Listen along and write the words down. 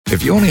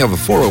If you only have a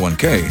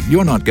 401k,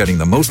 you're not getting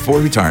the most for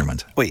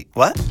retirement. Wait,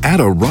 what? Add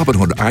a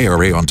Robinhood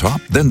IRA on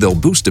top, then they'll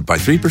boost it by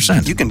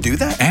 3%. You can do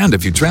that? And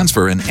if you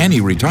transfer in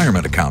any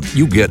retirement account,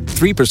 you get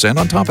 3%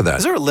 on top of that.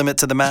 Is there a limit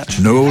to the match?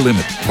 No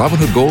limit.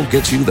 Robinhood Gold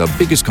gets you the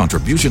biggest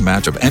contribution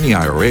match of any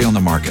IRA on the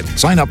market.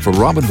 Sign up for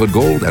Robinhood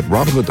Gold at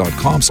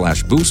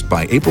Robinhood.com/boost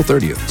by April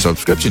 30th.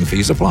 Subscription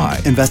fees apply.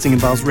 Investing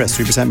involves risk.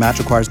 3% match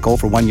requires gold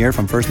for 1 year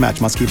from first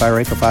match. Must keep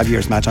IRA for 5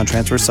 years. Match on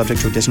transfers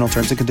subject to additional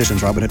terms and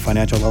conditions. Robinhood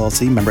Financial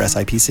LLC, member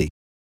SIPC.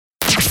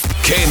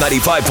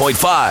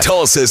 K95.5,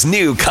 Tulsa's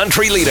new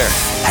country leader.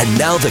 And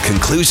now the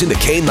conclusion to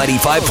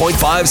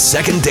K95.5's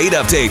second date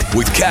update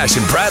with Cash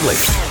and Bradley.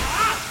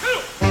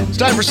 It's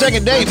time for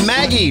second date.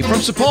 Maggie from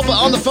Sapulpa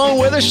on the phone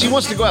with us. She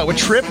wants to go out with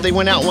Tripp. They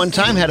went out one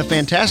time, had a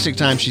fantastic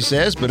time, she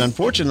says, but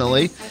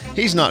unfortunately,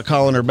 he's not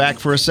calling her back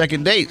for a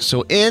second date.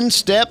 So in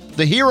step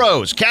the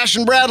heroes, Cash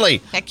and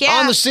Bradley. Heck yeah.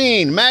 On the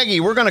scene. Maggie,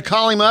 we're going to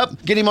call him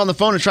up, get him on the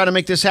phone and try to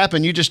make this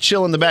happen. You just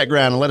chill in the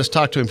background and let us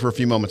talk to him for a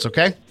few moments,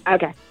 okay?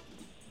 Okay.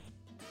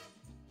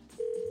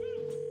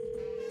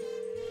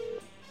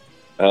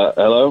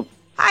 Hello?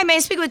 Hi, may I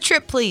speak with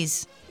Tripp,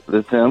 please?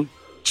 This him?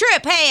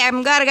 Tripp, hey,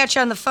 I'm glad I got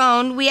you on the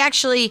phone. We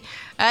actually,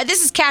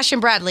 this is Cash and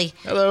Bradley.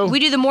 Hello. We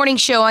do the morning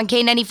show on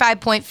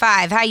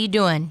K95.5. How you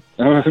doing?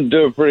 I'm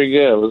doing pretty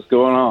good. What's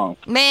going on?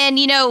 Man,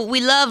 you know,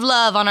 we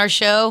love on our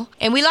show,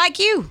 and we like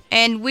you.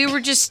 And we were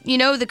just, you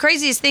know, the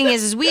craziest thing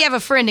is we have a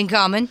friend in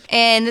common,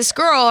 and this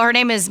girl, her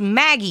name is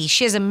Maggie.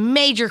 She has a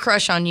major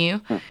crush on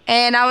you.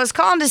 And I was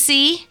calling to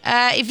see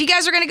if you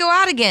guys are going to go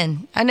out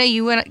again. I know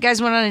you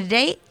guys went on a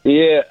date.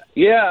 Yeah.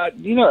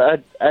 You know,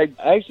 I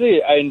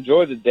actually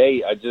enjoyed the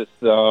date. I just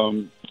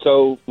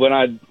so when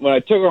I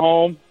took her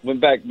home, went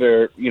back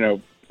there, you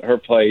know, her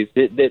place.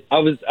 I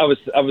was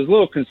a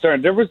little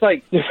concerned. There was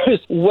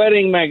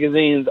wedding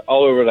magazines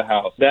all over the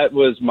house. That's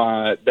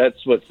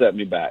what set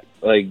me back.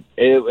 Like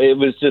it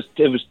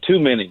was too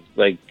many.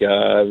 Like it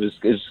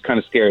was kind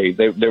of scary.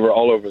 They were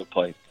all over the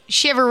place. Does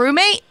she have a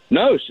roommate?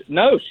 No.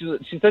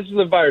 She said she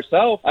lived by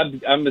herself.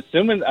 I'm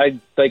assuming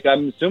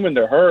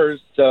they're hers.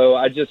 So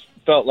I just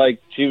felt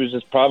like she was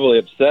just probably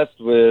obsessed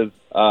with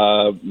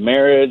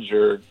marriage,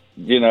 or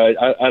you know,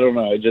 I don't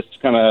know. It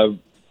just kind of.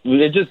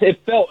 It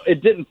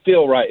didn't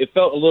feel right. It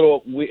felt a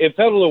little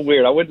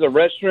weird. I went to the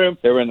restroom.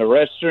 They were in the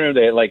restroom.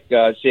 They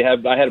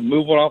I had to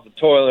move one off the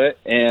toilet,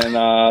 and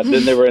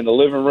then they were in the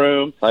living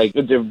room.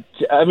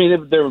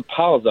 There were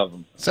piles of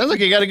them. Sounds like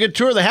you got a good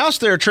tour of the house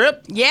there,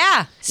 Tripp.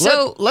 Yeah.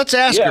 So let's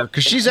ask her,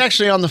 because she's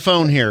actually on the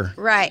phone here.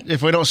 Right.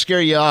 If we don't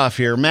scare you off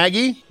here.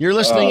 Maggie, you're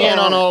listening in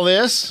on all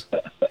this.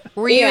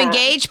 Were you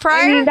engaged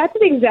prior? I mean, that's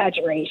an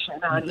exaggeration,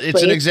 honestly.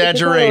 It's an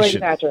exaggeration. It's a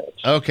total exaggeration.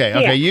 Okay.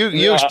 Yeah.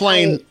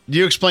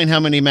 You explain how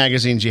many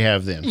magazines you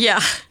have then.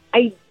 Yeah.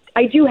 I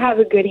do have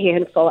a good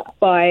handful,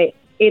 but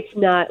it's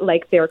not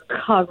like they're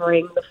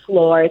covering the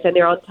floors and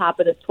they're on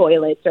top of the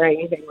toilets or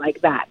anything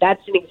like that.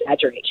 That's an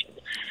exaggeration.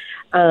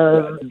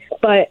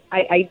 But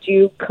I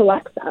do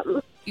collect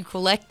them. You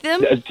collect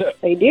them?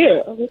 I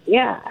do.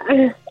 Yeah.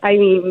 I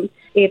mean,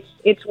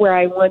 it's where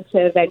I want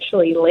to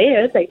eventually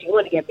live. I do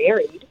want to get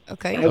married.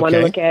 Okay. I want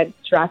to look at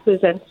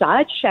dresses and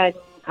such, and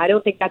I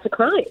don't think that's a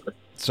crime.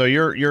 So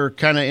you're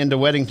kind of into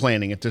wedding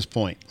planning at this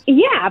point.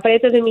 Yeah, but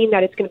it doesn't mean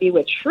that it's going to be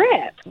with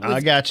Tripp. I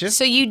got you.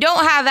 So you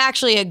don't have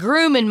actually a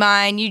groom in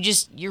mind.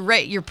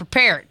 You're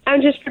prepared.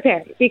 I'm just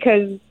prepared,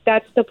 because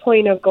that's the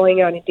point of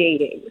going on a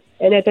dating.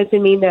 And that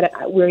doesn't mean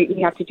that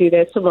we have to do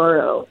this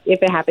tomorrow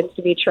if it happens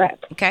to be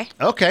Tripp. Okay.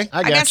 Okay,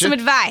 I got some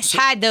advice.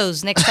 Hide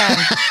those next time.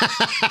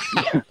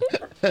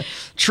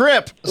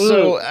 Tripp,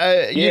 so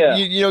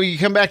you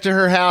come back to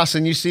her house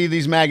and you see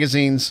these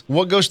magazines.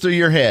 What goes through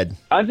your head?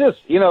 I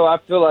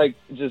feel like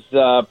just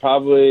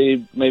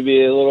probably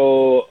maybe a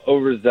little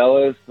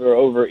overzealous or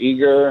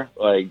overeager.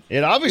 Like,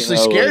 it obviously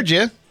scared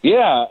you.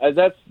 Yeah,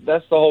 that's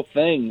the whole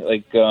thing.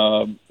 Like,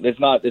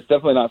 it's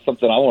definitely not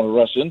something I want to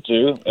rush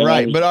into.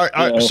 Right, but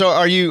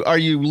are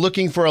you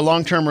looking for a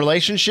long-term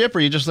relationship, or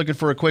are you just looking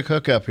for a quick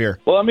hookup here?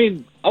 Well, I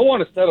mean, I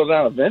want to settle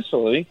down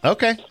eventually.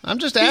 Okay, I'm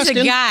just He's asking.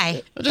 He's a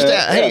guy.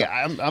 Hey,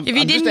 if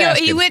he didn't go,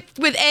 he went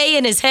with A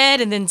in his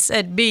head and then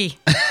said B.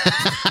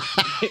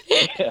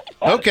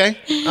 Okay,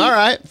 all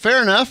right,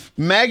 fair enough.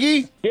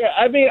 Maggie? Yeah,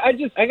 I mean, I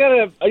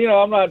gotta, I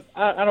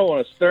don't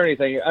want to stir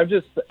anything. I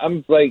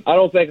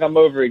don't think I'm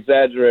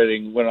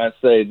over-exaggerating when I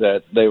say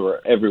that they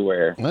were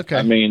everywhere. Okay.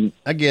 I mean,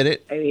 I get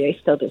it. I mean, I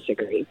still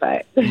disagree,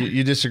 but...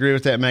 You disagree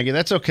with that, Maggie?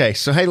 That's okay.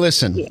 So, hey,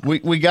 listen,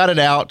 we got it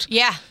out.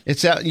 Yeah.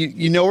 It's out.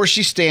 You know where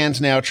she stands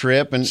now,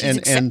 Tripp.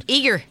 And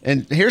eager.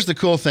 And here's the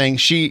cool thing.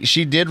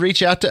 She did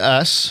reach out to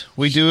us.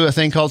 We do a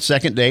thing called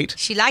Second Date.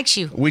 She likes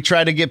you. We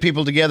try to get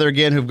people together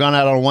again who've gone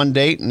out on one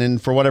date and then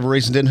for whatever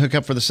reason didn't hook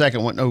up for the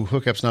second one. Oh,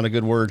 hookup's not a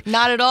good word.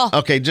 Not at all.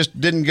 Okay, just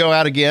didn't go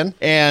out again.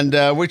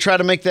 And we try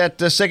to make that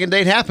second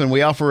date happen.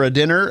 We offer a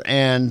dinner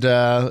and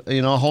a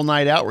whole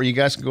night out where you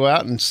guys can go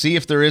out and see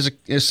if there is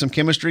some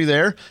chemistry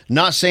there.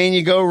 Not saying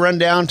you go run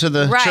down to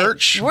the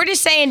church. We're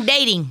just saying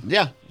dating.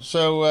 Yeah.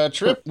 So,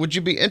 Trip, would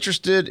you be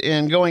interested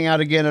in going out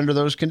again under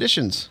those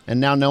conditions and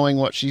now knowing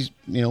what she's,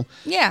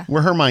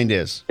 where her mind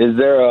is? Is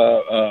there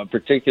a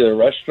particular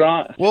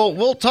restaurant? Well,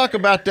 we'll talk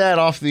about that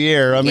off the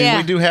air. I mean, Yeah.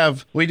 we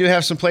do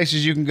have some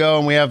places you can go,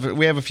 and we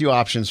have a few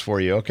options for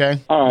you. Okay.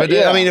 All right, But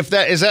yeah. I mean, is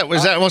that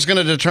what's going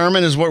to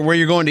determine is where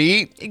you're going to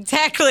eat?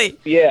 Exactly.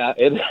 Yeah,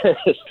 it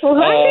is.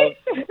 What?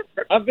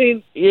 I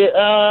mean, yeah,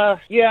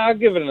 I'll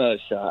give it another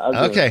shot.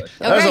 Okay.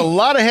 There's a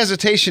lot of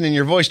hesitation in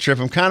your voice, Trip.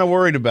 I'm kind of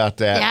worried about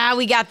that. Yeah,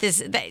 we got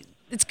this.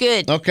 It's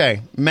good.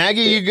 Okay.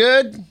 Maggie, you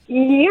good?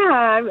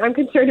 Yeah, I'm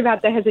concerned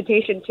about the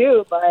hesitation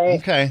too, but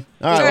Okay.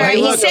 All right. All Well, right, hey,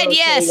 he look, said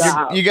yes.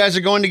 you guys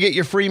are going to get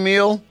your free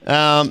meal.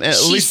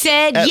 She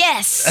said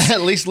yes.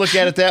 At least look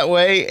at it that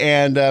way,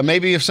 and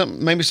maybe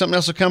something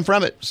else will come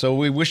from it. So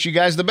we wish you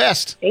guys the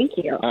best. thank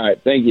you. All right,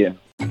 thank you.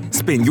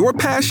 Spin your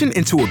passion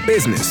into a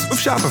business with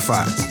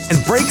Shopify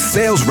and break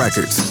sales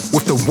records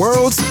with the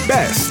world's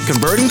best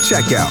converting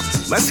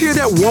checkout. Let's hear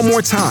that one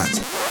more time.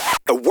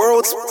 The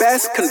world's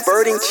best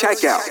converting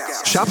checkout.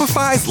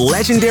 Shopify's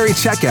legendary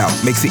checkout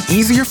makes it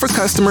easier for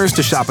customers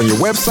to shop on your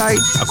website,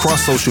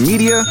 across social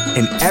media,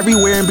 and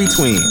everywhere in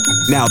between.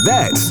 Now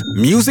that's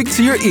music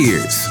to your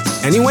ears.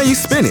 Any way you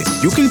spin it,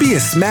 you can be a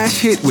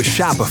smash hit with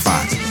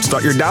Shopify.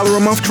 Start your $1 a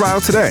month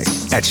trial today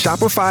at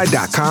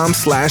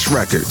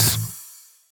shopify.com/records.